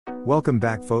Welcome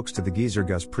back, folks, to the Geezer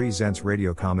Gus Presents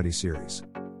radio comedy series.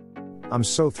 I'm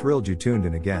so thrilled you tuned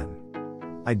in again.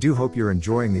 I do hope you're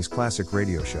enjoying these classic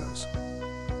radio shows.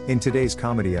 In today's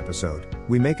comedy episode,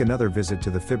 we make another visit to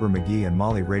the Fibber McGee and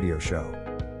Molly radio show.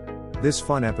 This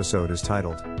fun episode is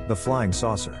titled, The Flying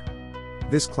Saucer.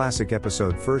 This classic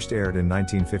episode first aired in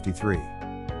 1953.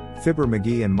 Fibber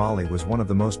McGee and Molly was one of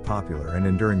the most popular and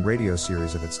enduring radio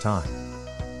series of its time.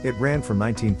 It ran from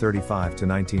 1935 to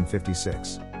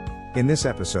 1956. In this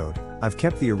episode, I've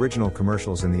kept the original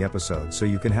commercials in the episode so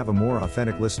you can have a more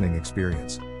authentic listening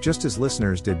experience, just as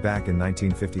listeners did back in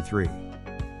 1953.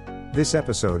 This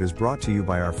episode is brought to you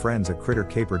by our friends at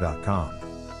CritterCaper.com.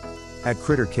 At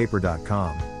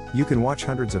CritterCaper.com, you can watch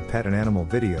hundreds of pet and animal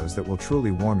videos that will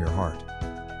truly warm your heart.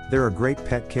 There are great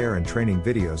pet care and training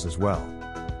videos as well.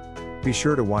 Be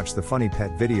sure to watch the funny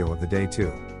pet video of the day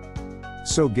too.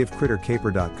 So give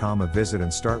CritterCaper.com a visit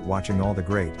and start watching all the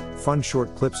great, fun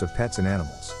short clips of pets and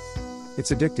animals. It's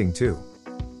addicting too.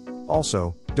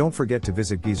 Also, don't forget to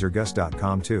visit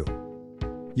GeezerGus.com too.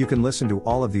 You can listen to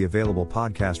all of the available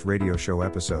podcast radio show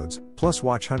episodes, plus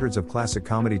watch hundreds of classic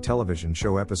comedy television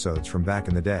show episodes from back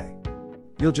in the day.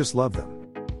 You'll just love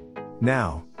them.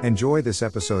 Now, enjoy this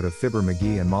episode of Fibber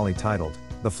McGee and Molly titled,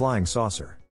 The Flying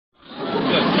Saucer.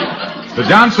 The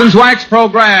Johnson's Wax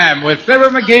Program with Fibber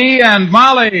McGee and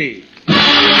Molly.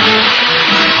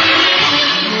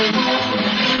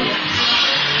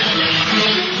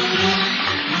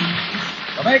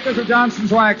 The makers of Johnson's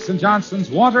Wax and Johnson's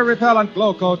Water Repellent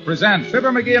Glow Coat present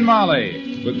Fibber McGee and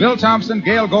Molly with Bill Thompson,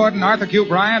 Gail Gordon, Arthur Q.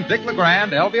 Bryant, Dick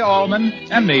LeGrand, Elvia Allman,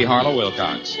 and me, Harlow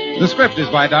Wilcox. The script is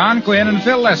by Don Quinn and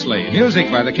Phil Leslie. Music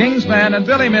by the King's Men and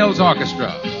Billy Mills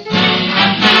Orchestra.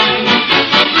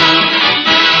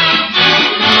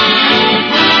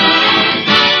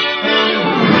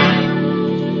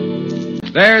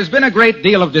 There's been a great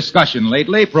deal of discussion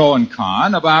lately, pro and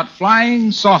con, about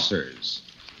flying saucers.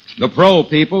 The pro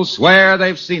people swear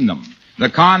they've seen them. The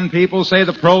con people say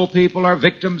the pro people are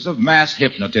victims of mass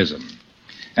hypnotism.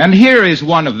 And here is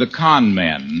one of the con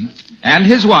men and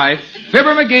his wife,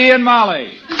 Fibber McGee and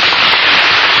Molly.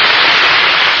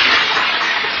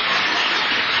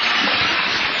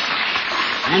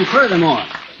 And furthermore,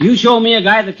 you show me a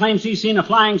guy that claims he's seen a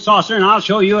flying saucer, and I'll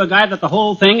show you a guy that the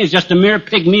whole thing is just a mere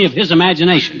pygmy of his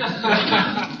imagination.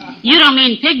 You don't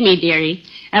mean pygmy, dearie.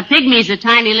 A pygmy's a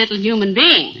tiny little human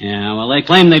being. Yeah, well, they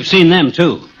claim they've seen them,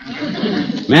 too.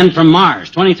 Men from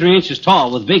Mars, 23 inches tall,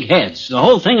 with big heads. The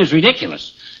whole thing is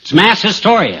ridiculous. It's mass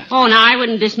hysteria. Oh, now, I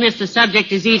wouldn't dismiss the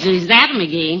subject as easily as that,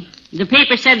 McGee. The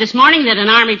paper said this morning that an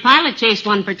Army pilot chased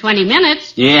one for 20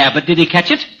 minutes. Yeah, but did he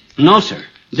catch it? No, sir.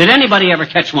 Did anybody ever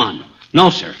catch one? No,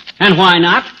 sir. And why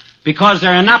not? Because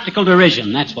they're an optical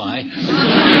derision, that's why.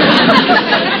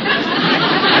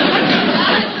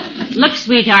 Look,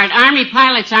 sweetheart, Army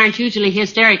pilots aren't usually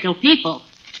hysterical people.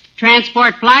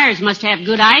 Transport flyers must have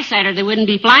good eyesight or they wouldn't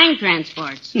be flying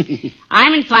transports.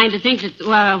 I'm inclined to think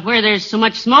that where there's so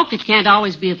much smoke, it can't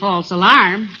always be a false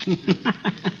alarm.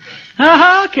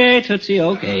 Okay, Tootsie,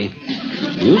 okay.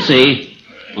 You'll see.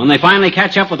 When they finally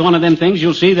catch up with one of them things,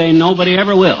 you'll see nobody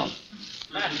ever will.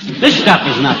 This stuff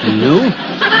is nothing new.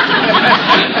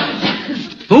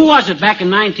 Who was it back in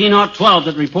 1912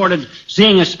 that reported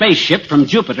seeing a spaceship from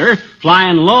Jupiter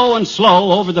flying low and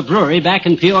slow over the brewery back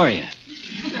in Peoria?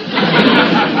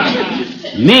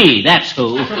 Me, that's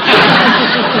who.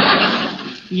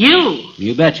 You?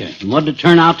 You betcha. And what did it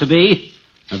turn out to be?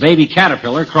 A baby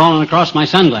caterpillar crawling across my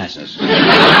sunglasses.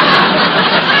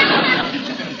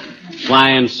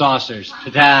 Flying saucers.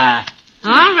 Ta-ta.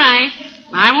 All right.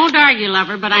 I won't argue,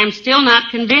 lover, but I'm still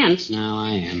not convinced. No,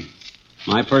 I am.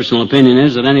 My personal opinion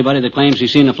is that anybody that claims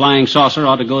he's seen a flying saucer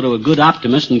ought to go to a good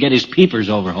optimist and get his peepers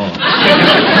overhauled.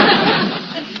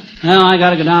 Well, I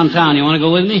gotta go downtown. You want to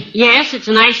go with me? Yes, it's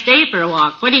a nice day for a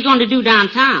walk. What are you going to do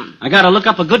downtown? I gotta look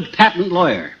up a good patent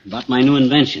lawyer about my new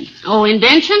invention. Oh,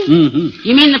 invention? Mm-hmm.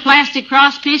 You mean the plastic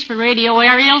crosspiece for radio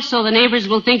aerials so the neighbors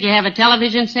will think you have a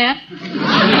television set?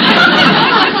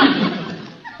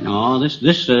 No,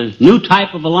 this new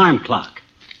type of alarm clock.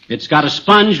 It's got a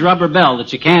sponge rubber bell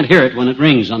that you can't hear it when it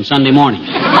rings on Sunday morning.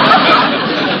 You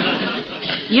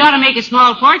ought to make a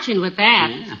small fortune with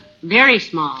that. Yeah. Very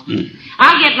small.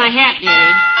 I'll get my hat,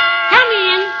 dearie. Come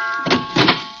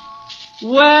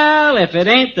in. Well, if it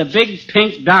ain't the big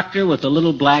pink doctor with the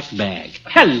little black bag.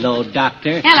 Hello,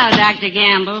 doctor. Hello, Dr.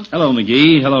 Gamble. Hello,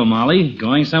 McGee. Hello, Molly.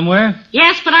 Going somewhere?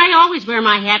 Yes, but I always wear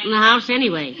my hat in the house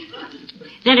anyway.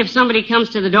 Then if somebody comes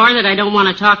to the door that I don't want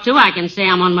to talk to, I can say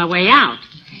I'm on my way out.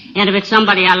 And if it's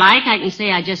somebody I like, I can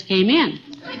say I just came in.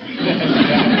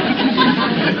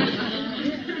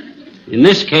 In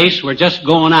this case, we're just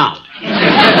going out.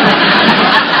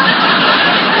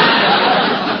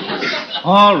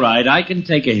 All right, I can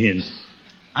take a hint.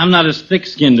 I'm not as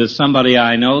thick-skinned as somebody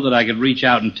I know that I could reach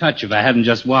out and touch if I hadn't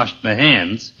just washed my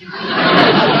hands. Can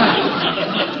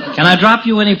I drop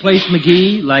you any place,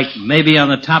 McGee? Like maybe on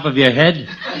the top of your head?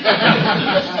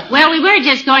 Well, we were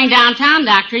just going downtown,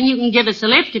 Doctor, and you can give us a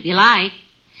lift if you like.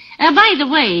 By the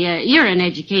way, you're an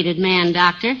educated man,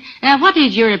 Doctor. What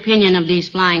is your opinion of these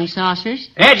flying saucers?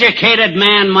 Educated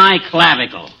man, my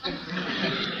clavicle.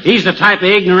 He's the type of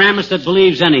ignoramus that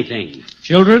believes anything.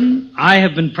 Children, I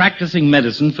have been practicing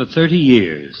medicine for 30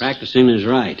 years. Practicing is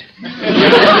right.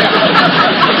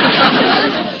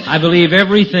 I believe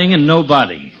everything and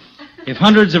nobody. If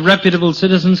hundreds of reputable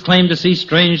citizens claim to see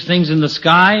strange things in the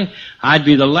sky, I'd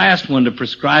be the last one to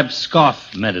prescribe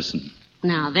scoff medicine.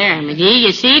 Now, there, McGee.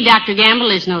 You see, Dr.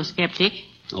 Gamble is no skeptic.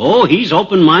 Oh, he's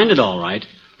open-minded, all right.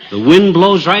 The wind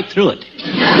blows right through it.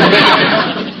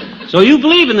 So you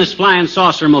believe in this flying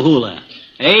saucer mahula,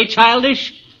 eh,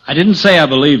 childish? I didn't say I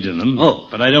believed in them. Oh.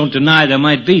 But I don't deny there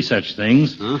might be such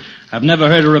things. Huh? I've never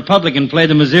heard a Republican play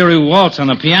the Missouri Waltz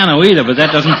on a piano either, but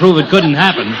that doesn't prove it couldn't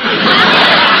happen.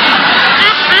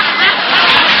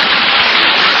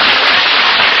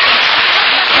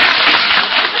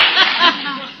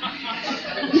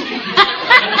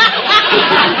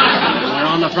 We're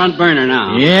on the front burner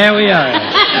now. Yeah, we are.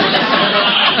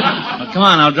 Well, come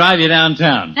on, I'll drive you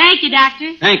downtown. Thank you,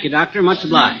 Doctor. Thank you, Doctor. Much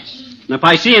obliged. And if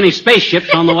I see any spaceships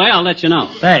on the way, I'll let you know.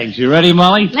 Thanks. You ready,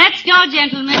 Molly? Let's go,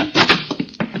 gentlemen.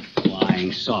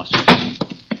 Flying saucers.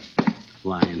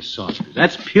 Flying saucers.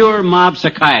 That's pure mob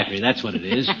psychiatry. That's what it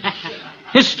is.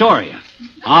 Hysteria.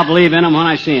 I'll believe in them when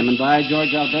I see them, and by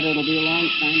George, I'll bet it'll be a long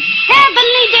time.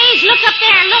 Heavenly days, look up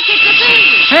there. Look at the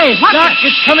tree. Hey, Doc,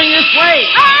 it's coming this way.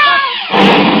 Oh!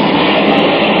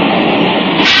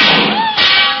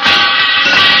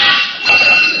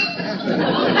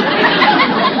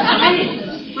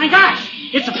 My gosh,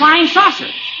 it's a flying saucer.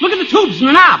 Look at the tubes and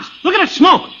the knobs. Look at it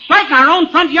smoke. Right in our own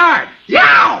front yard.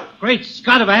 Yow! Great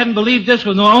Scott, if I hadn't believed this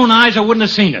with my own eyes, I wouldn't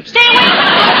have seen it. Stay away.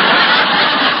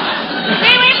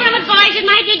 Stay away from it, boys. It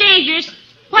might be dangerous.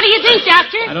 What do you think,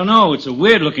 Doctor? I don't know. It's a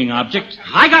weird-looking object.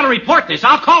 I gotta report this.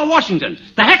 I'll call Washington.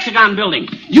 The Hexagon building.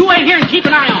 You wait here and keep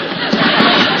an eye on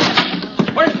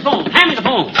it. Where's the phone? Hand me the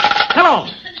phone. Hello.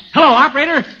 Hello,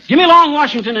 operator. Give me long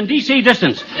Washington and D.C.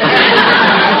 distance.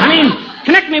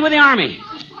 Connect me with the Army.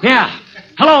 Yeah.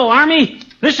 Hello, Army.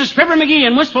 This is Fibber McGee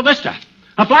in Wistful Vista.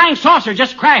 A flying saucer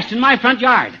just crashed in my front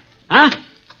yard. Huh?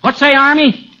 What say,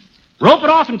 Army? Rope it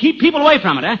off and keep people away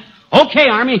from it, eh? Okay,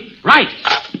 Army. Right.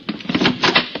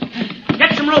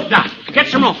 Get some rope, Doc. Get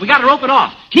some rope. We gotta rope it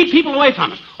off. Keep people away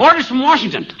from it. Orders from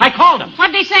Washington. I called them.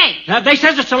 What'd they say? They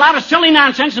says it's a lot of silly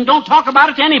nonsense and don't talk about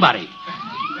it to anybody.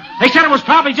 They said it was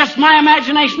probably just my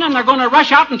imagination and they're going to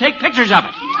rush out and take pictures of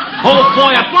it. Oh,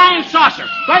 boy, a flying saucer.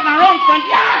 Right in our own front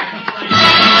yard.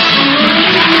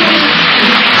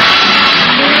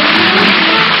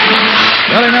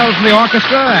 Willie Mills and the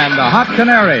orchestra and the Hot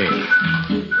Canary.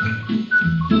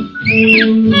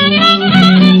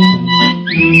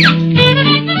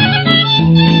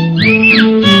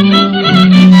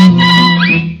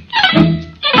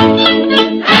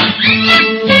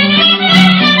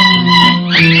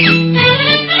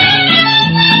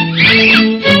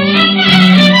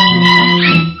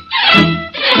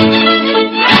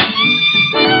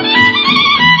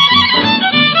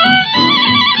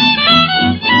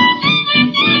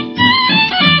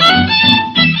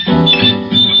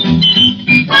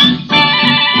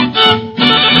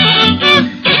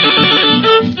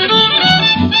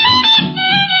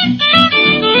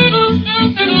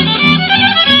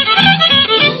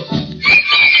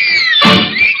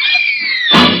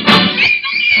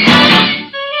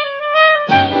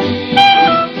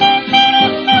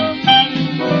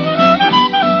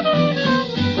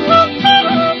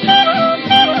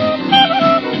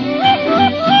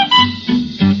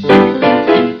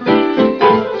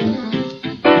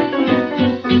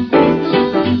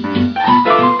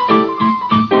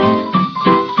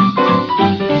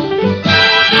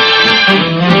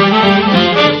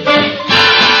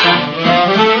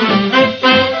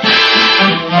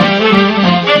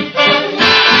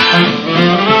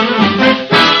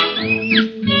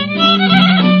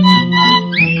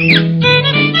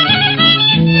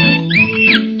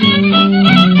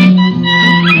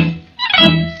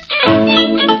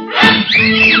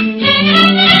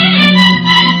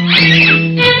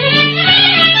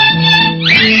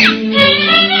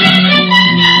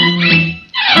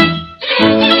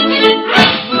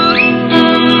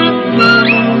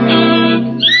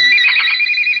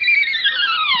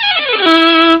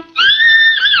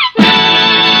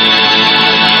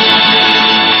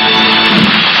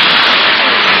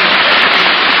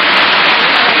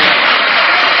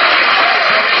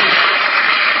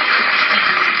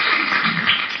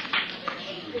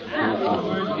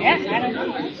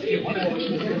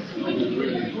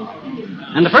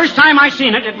 And the first time I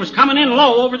seen it, it was coming in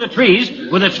low over the trees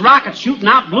with its rockets shooting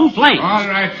out blue flames. All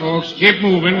right, folks. Keep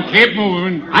moving. Keep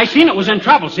moving. I seen it was in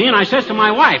trouble, see, and I says to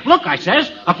my wife, look, I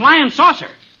says, a flying saucer.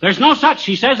 There's no such,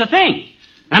 she says, a thing.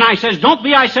 And I says, don't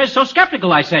be, I says, so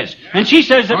skeptical, I says. And she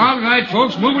says that... All right,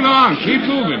 folks. Move along. Keep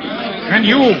moving. And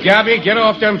you, Gabby, get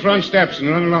off them front steps and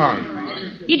run along.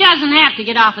 He doesn't have to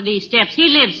get off of these steps. He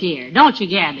lives here. Don't you,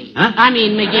 Gabby? Huh? I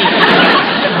mean, McGee.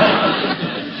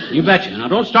 You betcha. Now,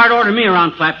 don't start ordering me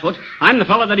around, Flatfoot. I'm the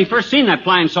fella that he first seen that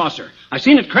flying saucer. I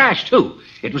seen it crash, too.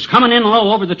 It was coming in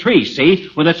low over the trees, see,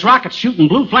 with its rockets shooting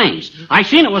blue flames. I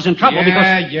seen it was in trouble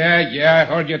because... Yeah.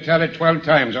 I heard you tell it 12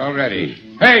 times already.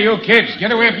 Hey, you kids,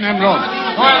 get away from them ropes.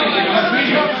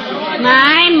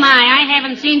 My, I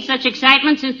haven't seen such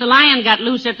excitement since the lion got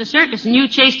loose at the circus and you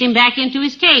chased him back into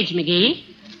his cage, McGee.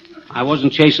 I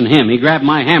wasn't chasing him. He grabbed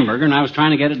my hamburger and I was trying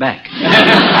to get it back.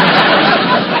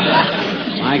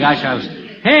 My gosh, I was...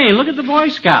 Hey, look at the Boy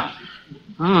Scout.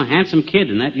 Oh, handsome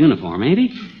kid in that uniform, ain't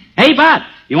he? Hey, Bud,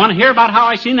 you want to hear about how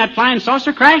I seen that flying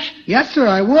saucer crash? Yes, sir,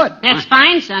 I would. That's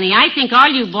fine, Sonny. I think all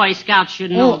you Boy Scouts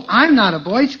should know. Oh, I'm not a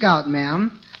Boy Scout,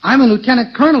 ma'am. I'm a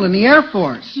lieutenant colonel in the Air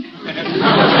Force.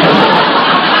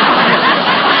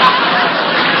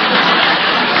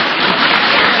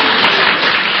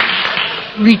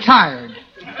 Retired.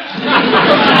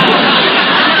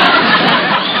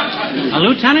 A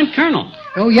lieutenant colonel.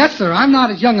 Oh, yes, sir. I'm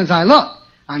not as young as I look.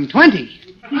 I'm 20.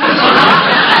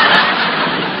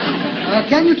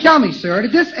 Can you tell me, sir,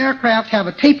 did this aircraft have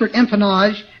a tapered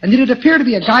empennage, and did it appear to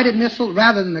be a guided missile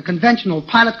rather than the conventional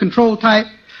pilot control type?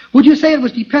 Would you say it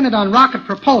was dependent on rocket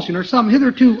propulsion or some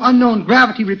hitherto unknown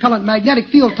gravity-repellent magnetic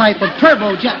field type of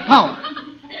turbojet power?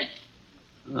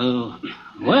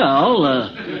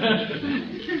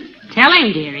 Tell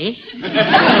him, dearie.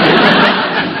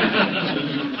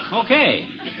 Okay.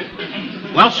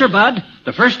 Well, Sir Bud,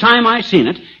 the first time I seen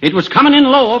it, it was coming in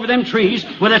low over them trees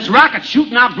with its rockets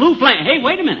shooting out blue flame. Hey,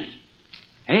 wait a minute.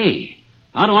 Hey,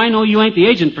 how do I know you ain't the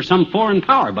agent for some foreign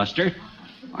power, Buster?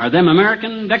 Are them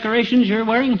American decorations you're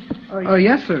wearing? Oh,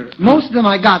 yes, sir. Most of them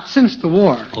I got since the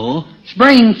war. Oh?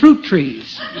 Spraying fruit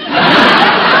trees.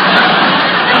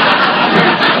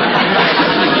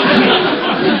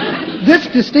 This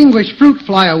distinguished fruit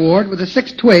fly award with the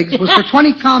 6 twigs was for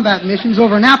 20 combat missions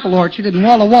over an apple orchard in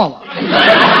Walla Walla.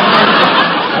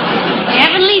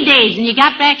 Heavenly days, and you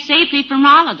got back safely from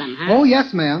all of them, huh? Oh,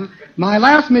 yes, ma'am. My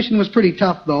last mission was pretty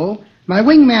tough, though. My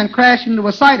wingman crashed into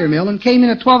a cider mill and came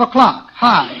in at 12 o'clock.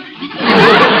 Hi.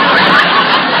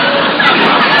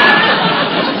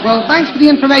 Well, thanks for the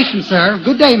information, sir.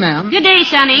 Good day, ma'am. Good day,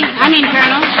 Sonny.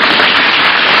 Colonel.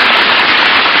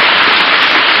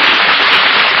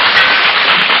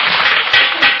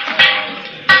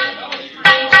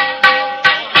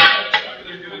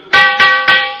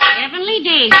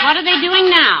 What are they doing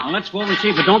now? Well, let's go over and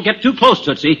see, but don't get too close,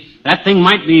 Tootsie. That thing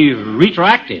might be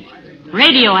retroactive.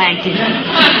 Radioactive.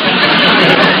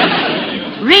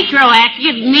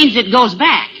 Retroactive means it goes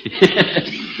back.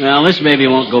 Well, this baby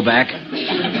won't go back.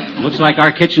 Looks like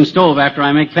our kitchen stove after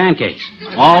I make pancakes.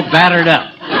 All battered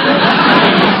up.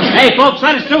 Hey, folks,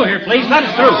 let us through here, please. Let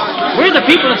us through. We're the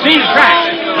people that's seen it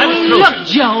crash. Let us through. Look,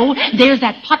 Joe, there's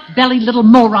that pot-bellied little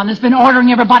moron that's been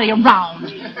ordering everybody around.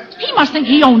 He must think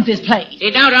he owns this place.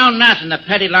 He don't own nothing, the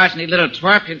petty larceny little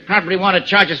twerp. He'd probably want to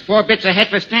charge us 4 bits a head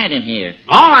for standing here.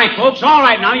 All right, folks, all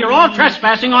right. Now, you're all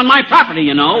trespassing on my property,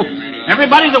 you know.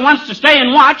 Everybody that wants to stay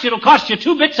and watch, it'll cost you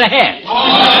 2 bits a head.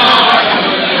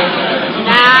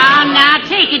 Now,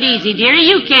 take it easy, dearie.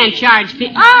 You can't charge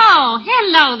people. Oh,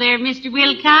 hello there, Mr.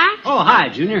 Wilcox. Oh, hi,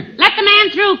 Junior. Let the man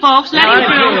through, folks. Let him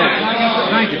through.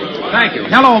 Thank you.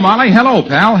 Hello, Molly. Hello,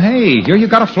 pal. Hey, here you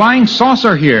got a flying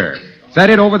saucer here. Is that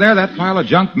it over there, that pile of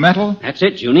junk metal? That's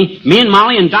it, Junie. Me and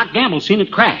Molly and Doc Gamble seen it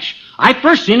crash. I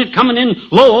first seen it coming in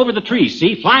low over the trees,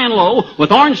 see, flying low, with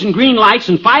orange and green lights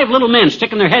and 5 little men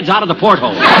sticking their heads out of the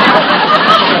porthole.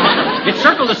 It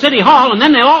circled the city hall, and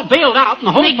then they all bailed out, and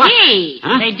the whole... McGee!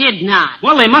 Huh? They did not.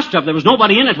 Well, they must have. There was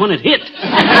nobody in it when it hit.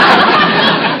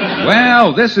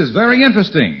 Well, this is very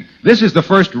interesting. This is the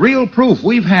first real proof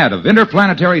we've had of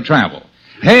interplanetary travel.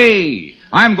 Hey,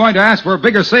 I'm going to ask for a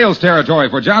bigger sales territory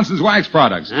for Johnson's Wax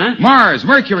products. Huh? Mars,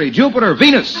 Mercury, Jupiter,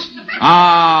 Venus.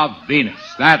 Venus.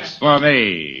 That's for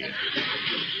me.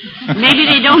 Maybe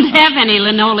they don't have any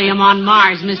linoleum on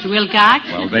Mars, Mr. Wilcox.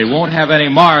 Well, they won't have any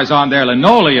Mars on their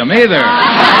linoleum either.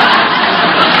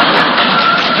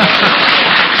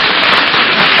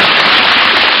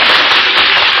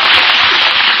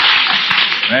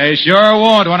 They sure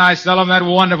won't when I sell them that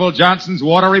wonderful Johnson's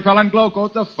Water Repellent Glow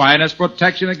Coat, the finest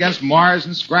protection against mars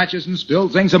and scratches and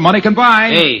spilled things that money can buy.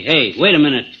 Hey, wait a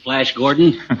minute, Flash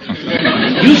Gordon.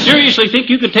 You seriously think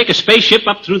you could take a spaceship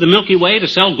up through the Milky Way to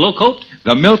sell Glow Coat?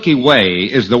 The Milky Way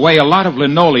is the way a lot of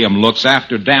linoleum looks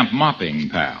after damp mopping,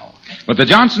 pal. But the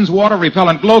Johnson's Water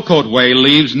Repellent Glow Coat way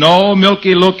leaves no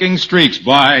milky-looking streaks,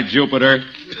 by Jupiter.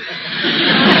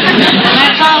 Well,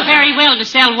 that's all very well to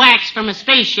sell wax from a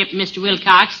spaceship, Mr.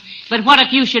 Wilcox. But what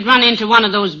if you should run into one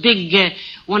of those big,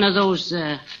 what do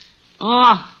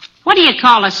you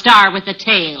call a star with a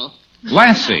tail?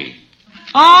 Lassie.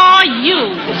 Oh,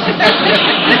 you.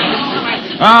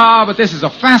 But this is a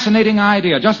fascinating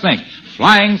idea. Just think.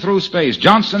 Flying through space,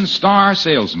 Johnson's star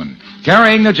salesman,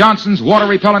 carrying the Johnson's Water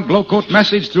Repellent Glow Coat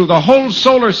message through the whole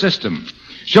solar system,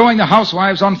 showing the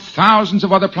housewives on thousands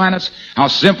of other planets how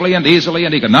simply and easily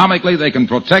and economically they can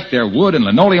protect their wood and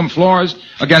linoleum floors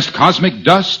against cosmic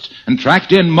dust and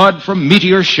tracked-in mud from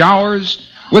meteor showers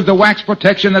with the wax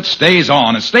protection that stays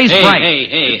on and stays bright.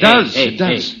 It does.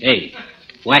 Hey,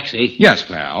 Waxy. Yes,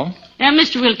 pal.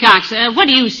 Mr. Wilcox, what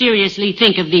do you seriously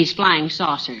think of these flying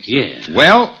saucers? Yeah.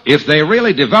 Well, if they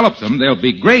really develop them, they'll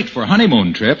be great for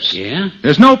honeymoon trips. Yeah?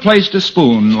 There's no place to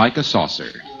spoon like a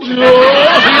saucer.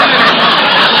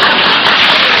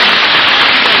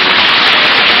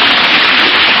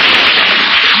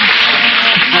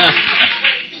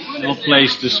 No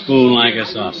place to spoon like a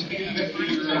saucer.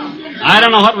 I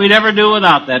don't know what we'd ever do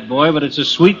without that boy, but it's a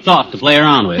sweet thought to play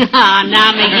around with.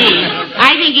 Now, McGee,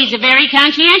 I think he's a very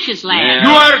conscientious lad. Yeah. You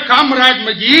are Comrade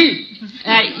McGee?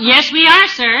 Yes, we are,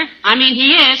 sir. I mean,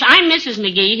 he is. I'm Mrs.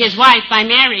 McGee, his wife by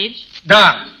marriage.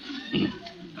 Da.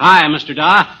 Hi, Mr.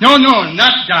 Da. No,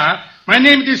 not Da. My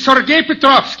name is Sergei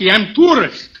Petrovsky. I'm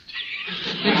tourist.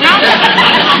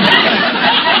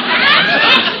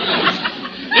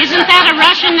 Isn't that a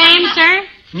Russian name, sir?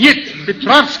 Нет,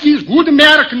 Petrovsky is good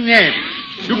American name.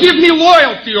 You give me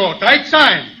loyalty oath, I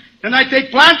sign. Then I take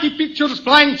plenty pictures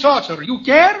flying saucer. You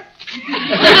care?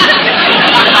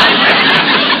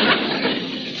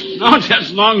 No, just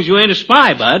as long as you ain't a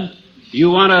spy, bud.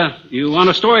 You want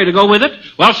a story to go with it?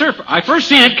 Well, sir, I first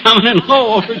seen it coming in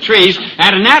low over the trees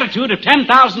at an altitude of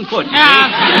 10,000 foot.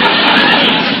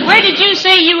 Where did you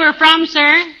say you were from,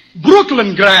 sir?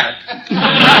 Brooklyn grad.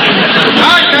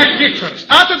 I take pictures.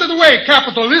 Out of the way,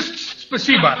 capitalists.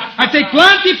 Spasiba. I take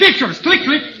plenty pictures. Click,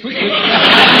 click, click, click.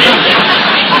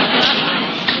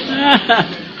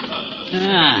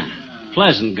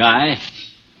 Pleasant guy.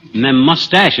 And them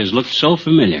mustaches looked so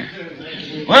familiar.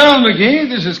 Well, McGee,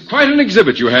 this is quite an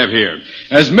exhibit you have here.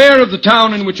 As mayor of the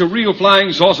town in which a real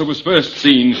flying saucer was first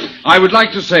seen, I would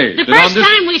like to say the first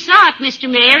time we saw it, Mr.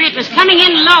 Mayor, it was coming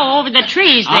in low over the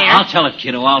trees there. I'll tell it,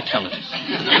 kiddo. I'll tell it.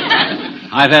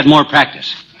 I've had more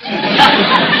practice.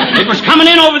 It was coming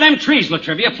in over them trees,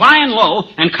 Latrivia, flying low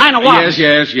and kind of wild.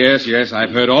 Yes. I've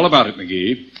heard all about it,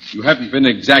 McGee. You haven't been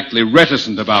exactly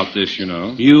reticent about this, you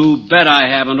know. You bet I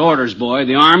haven't. Orders, boy.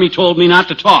 The Army told me not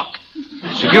to talk.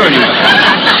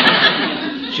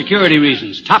 Security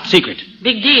reasons. Top secret.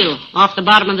 Big deal. Off the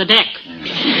bottom of the deck.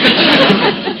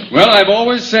 Well, I've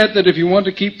always said that if you want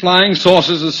to keep flying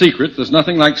saucers a secret, there's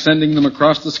nothing like sending them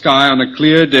across the sky on a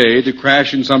clear day to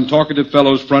crash in some talkative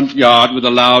fellow's front yard with a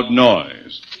loud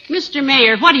noise. Mr.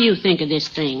 Mayor, what do you think of this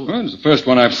thing? Well, it's the first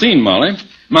one I've seen, Molly.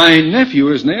 My nephew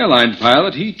is an airline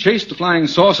pilot. He chased a flying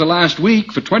saucer last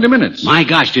week for 20 minutes. My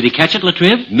gosh, did he catch it,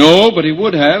 Latriv? No, but he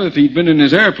would have if he'd been in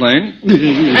his airplane.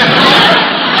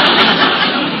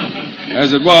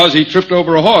 As it was, he tripped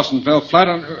over a horse and fell flat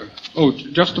on her. Oh,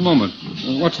 just a moment.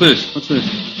 What's this?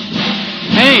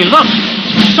 Hey, look!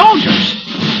 Soldiers!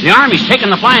 The Army's taking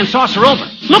the flying saucer over.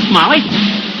 Look, Molly.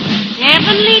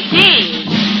 Heavenly days.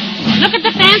 Look at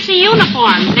the fancy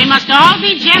uniforms. They must all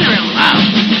be generals.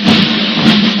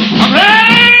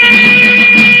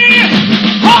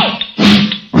 Wow.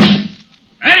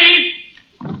 Hey!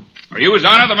 Are you his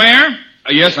honor, the mayor?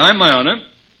 Yes, I'm my honor.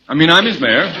 I'm his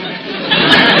mayor.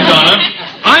 His honor.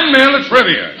 I'm Mayor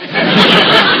Latrivia.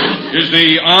 Is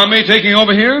the Army taking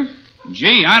over here?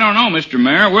 Gee, I don't know, Mr.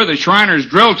 Mayor. We're the Shriners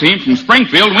drill team from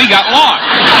Springfield, and we got lost.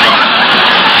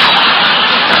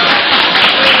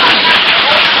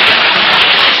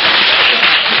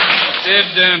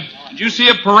 Did you see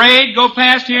a parade go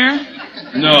past here?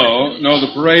 No,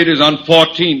 the parade is on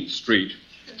 14th Street.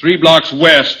 3 blocks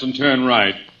west and turn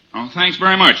right. Oh, thanks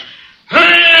very much.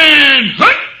 And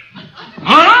hut!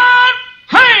 On!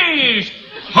 Hey!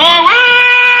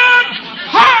 Forward!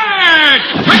 Hard!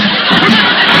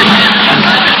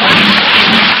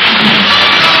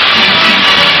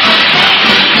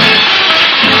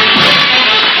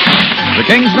 The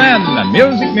King's Men and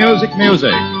music.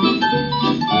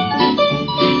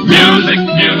 Music,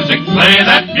 music, play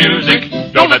that music.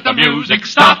 Don't let the music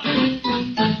stop.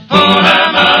 Put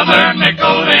another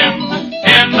nickel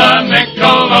in the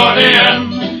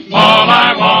Nickelodeon. All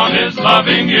I want is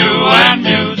loving you and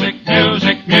music,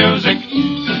 music, music.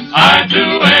 I'd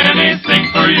do anything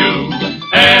for you,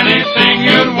 anything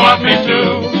you'd want me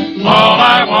to. All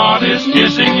I want is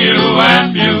kissing you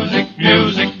and music,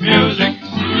 music, music.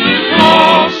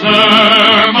 Closer,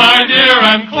 my dear,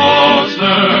 and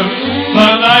closer.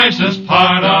 The nicest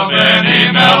part of any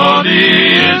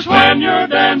melody is when you're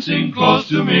dancing close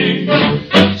to me.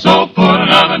 So put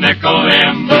another nickel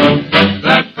in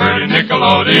that pretty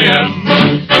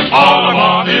Nickelodeon. All I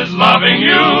want is loving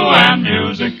you and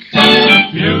music,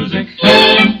 music, music,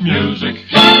 music.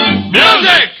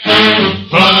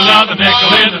 Put another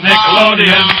nickel in the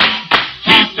Nickelodeon.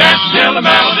 Keep dancing till the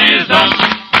melody is done.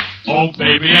 Oh,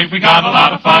 baby, ain't we got a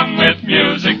lot of fun with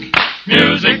music,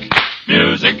 music,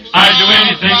 music. I'd do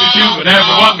anything that you would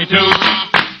ever want me to,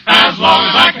 as long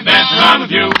as I can dance around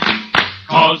with you.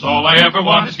 'Cause all I ever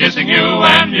want is kissing you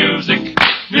and music,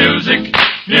 music,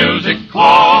 music.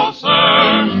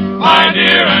 Closer, my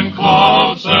dear, and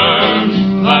closer.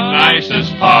 The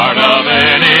nicest part of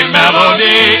any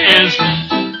melody is.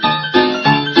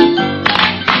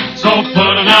 So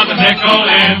put another nickel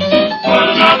in, put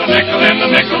another nickel in the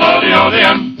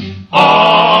Nickelodeon.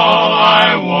 All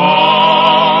I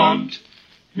want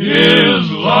is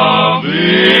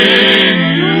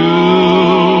loving you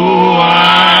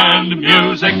and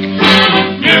music,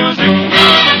 music, music,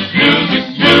 music,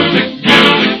 music,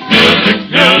 music,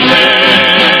 music.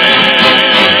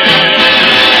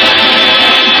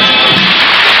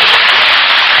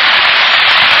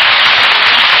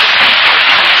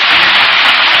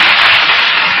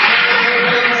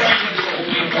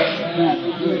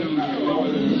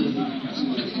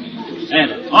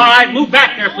 All right, move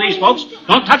back there, please, folks.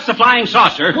 Don't touch the flying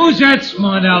saucer. Who's that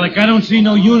smart aleck? I don't see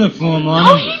no uniform on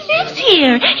Oh, him. he lives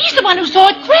here. He's the one who saw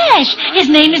it crash. His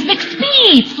name is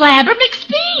McSpeed, Slabber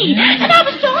McSpeed. And I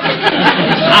was talking.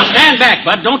 Now stand back,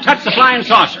 Bud. Don't touch the flying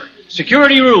saucer.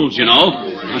 Security rules, you know.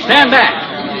 Now stand back.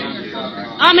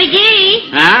 Oh, McGee,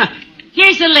 Huh?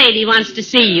 here's a lady wants to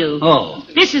see you. Oh.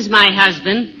 This is my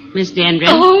husband, Miss Dendron.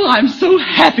 Oh, I'm so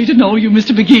happy to know you,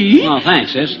 Mr. McGee. Oh,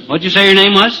 thanks, sis. What'd you say your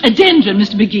name was? A dendron,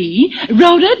 Mr. McGee.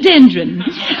 Rhododendron.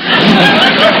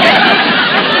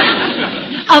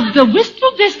 Of the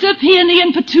Wistful Vista Peony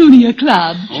and Petunia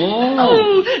Club.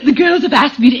 Oh. The girls have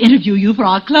asked me to interview you for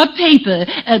our club paper,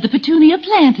 the Petunia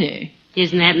Planter.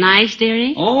 Isn't that nice,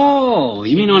 dearie? Oh,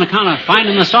 you mean on account of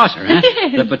finding the saucer, huh?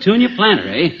 The Petunia planter,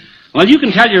 eh? Well, you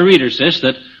can tell your readers, sis,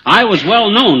 that I was well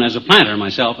known as a planter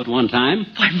myself at one time.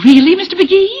 Why, really, Mr.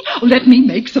 McGee? Oh, let me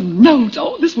make some notes.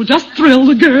 Oh, this will just thrill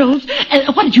the girls.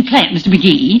 What did you plant, Mr.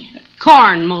 McGee?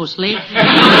 Corn, mostly.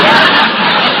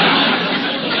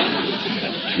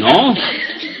 No.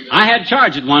 I had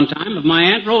charge at one time of my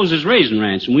Aunt Rose's raisin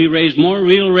ranch, and we raised more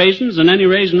real raisins than any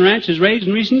raisin ranch has raised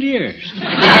in recent years.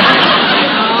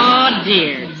 Oh,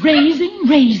 dear. Raisins.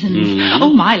 Mm-hmm.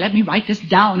 Oh, my, let me write this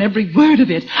down, every word of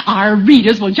it. Our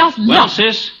readers will just Well, love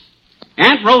sis,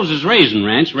 Aunt Rose's raisin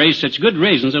ranch raised such good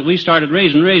raisins that we started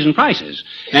raising raisin prices.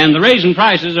 And the raisin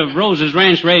prices of Rose's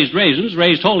ranch raised raisins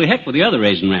raised holy heck with the other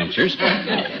raisin ranchers.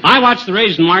 I watched the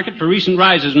raisin market for recent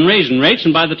rises in raisin rates,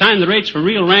 and by the time the rates for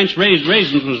real ranch raised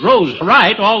raisins was rose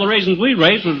right, all the raisins we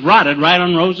raised was rotted right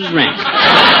on Rose's ranch.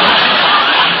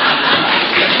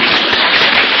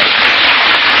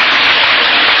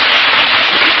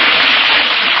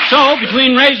 So,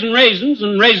 between raisin raisins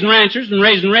and raisin ranchers and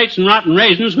raisin rates and rotten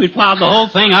raisins, we plowed the whole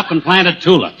thing up and planted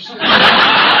tulips. Did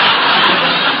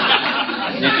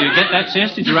you get that,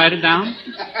 sis? Did you write it down?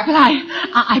 Well,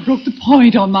 I broke the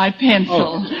point on my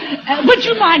pencil. Would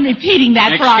you mind repeating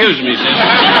that for our... Excuse me, sis.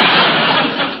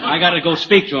 I got to go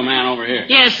speak to a man over here.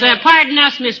 Yes, pardon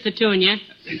us, Miss Petunia.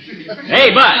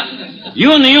 Hey, Bud,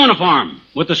 you in the uniform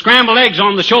with the scrambled eggs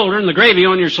on the shoulder and the gravy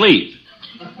on your sleeve.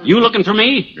 You looking for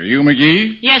me? Are you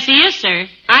McGee? Yes, he is, sir.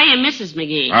 I am Mrs.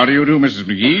 McGee. How do you do, Mrs.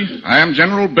 McGee? I am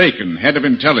General Bacon, head of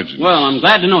intelligence. Well, I'm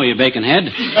glad to know you,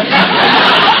 Baconhead.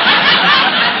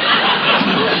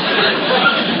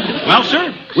 Well,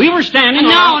 sir, we were standing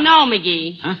No,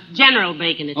 McGee. Huh? General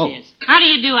Bacon it is. How do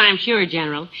you do, I'm sure,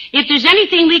 General? If there's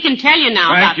anything we can tell you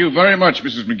now Thank you very much,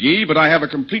 Mrs. McGee, but I have a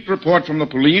complete report from the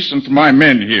police and from my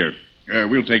men here.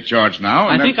 We'll take charge now.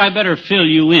 I think I better fill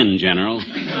you in, General.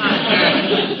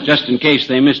 Just in case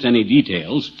they missed any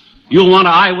details. You'll want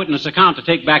an eyewitness account to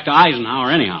take back to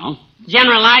Eisenhower anyhow.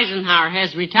 General Eisenhower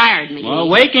has retired, McGee. Well,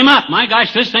 wake him up. My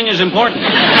gosh, this thing is important.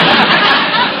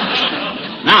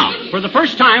 Now, For the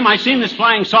first time I seen this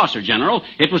flying saucer, General.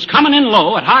 It was coming in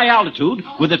low at high altitude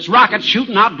with its rockets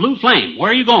shooting out blue flame.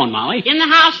 Where are you going, Molly? In the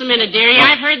house a minute, dearie.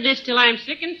 I've heard this till I'm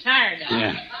sick and tired of it.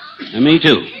 Yeah, and me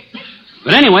too.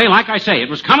 But anyway, like I say, it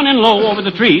was coming in low over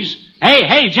the trees.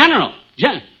 Hey, General!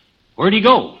 Where'd he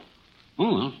go?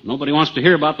 Oh, well, nobody wants to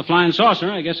hear about the flying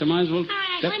saucer. I guess I might as well... All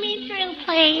right, let me through,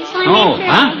 please. Let me through.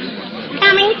 Huh?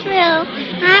 Coming through.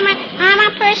 I'm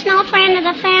a personal friend of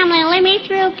the family. Let me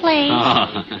through, please.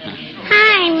 Oh.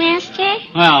 Hi, mister.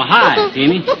 Well, hi,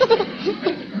 Teeny.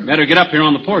 Better get up here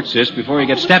on the porch, sis, before you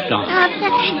get stepped on.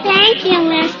 Thank you,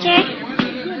 mister.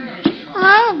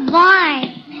 Oh, boy.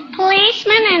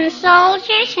 Policemen and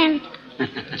soldiers and...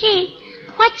 Gee,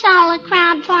 what's all the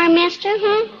crowd for, mister?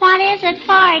 What is it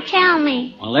for? Tell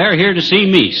me. Well, they're here to see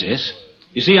me, sis.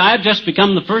 You see, I've just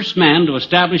become the first man to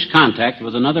establish contact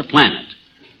with another planet.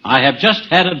 I have just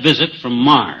had a visit from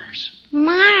Mars.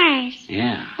 Mars?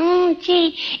 Yeah. Oh,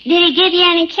 gee. Did he give you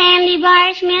any candy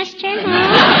bars, mister?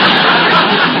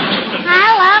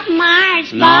 I love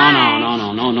Mars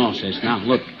bars. No, sis. Now,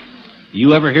 look.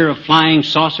 You ever hear of flying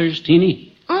saucers, Teeny?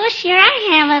 Oh, sure I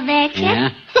have, I bet you.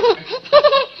 Yeah?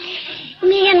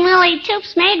 Me and Willie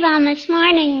Toops made one this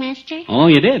morning, mister. Oh,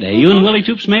 you did, eh? You and Willie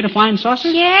Toops made a flying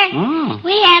saucer? Sure. Oh.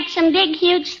 We had some big,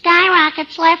 huge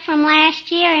skyrockets left from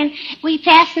last year, and we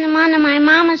fastened them onto my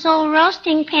mama's old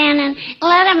roasting pan and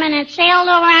let them, and it sailed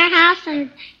over our house,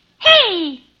 and...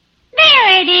 Hey!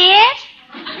 There it is!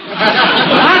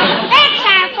 That's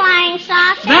our flying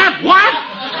saucer. That what?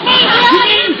 Hey,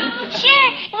 Willie.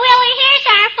 Sure. Willie, here's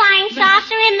our flying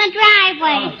saucer in the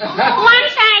driveway. One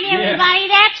side, everybody.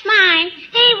 That's mine.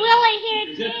 Hey, Willie, here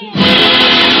too.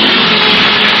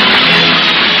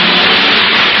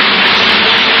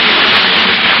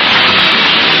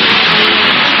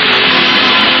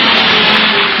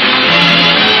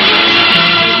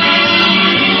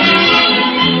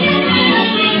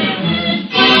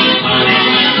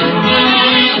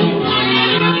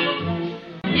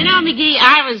 McGee,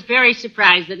 I was very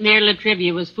surprised that Mayor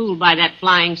Latrivia was fooled by that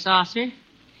flying saucer.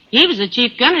 He was the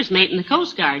chief gunner's mate in the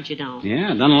Coast Guard, you know.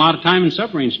 Yeah, done a lot of time in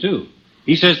submarines, too.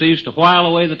 He says they used to while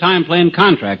away the time playing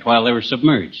contract while they were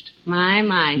submerged. My,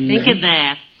 think of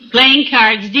that. Playing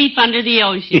cards deep under the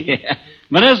ocean. Yeah,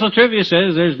 but as Latrivia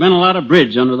says, there's been a lot of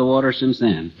bridge under the water since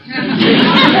then.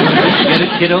 Get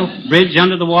it, kiddo? Bridge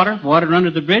under the water? Water under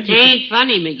the bridge? It ain't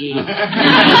funny, McGee.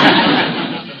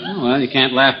 Well, you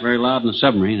can't laugh very loud in a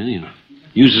submarine, anyhow.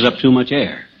 Uses up too much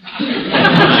air.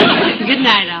 Good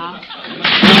night, all.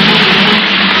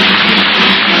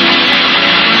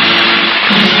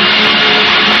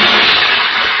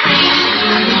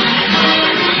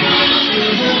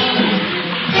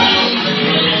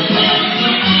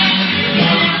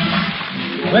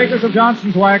 Makers of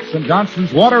Johnson's Wax and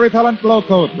Johnson's Water Repellent Glow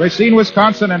Coat, Racine,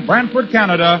 Wisconsin, and Brantford,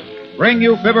 Canada, bring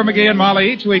you Fibber, McGee, and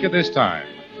Molly each week at this time.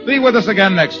 Be with us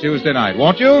again next Tuesday night,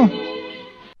 won't you?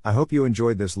 I hope you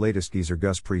enjoyed this latest Geezer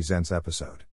Gus Presents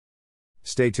episode.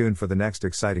 Stay tuned for the next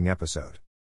exciting episode.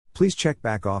 Please check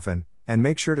back often, and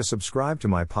make sure to subscribe to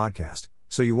my podcast,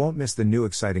 so you won't miss the new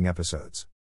exciting episodes.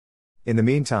 In the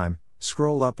meantime,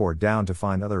 scroll up or down to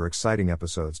find other exciting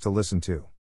episodes to listen to.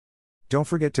 Don't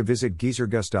forget to visit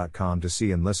geezergus.com to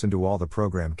see and listen to all the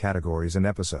program categories and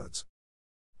episodes.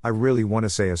 I really want to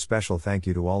say a special thank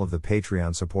you to all of the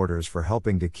Patreon supporters for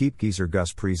helping to keep Geezer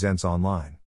Gus Presents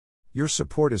online. Your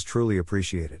support is truly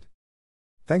appreciated.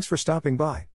 Thanks for stopping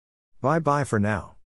by. Bye-bye for now.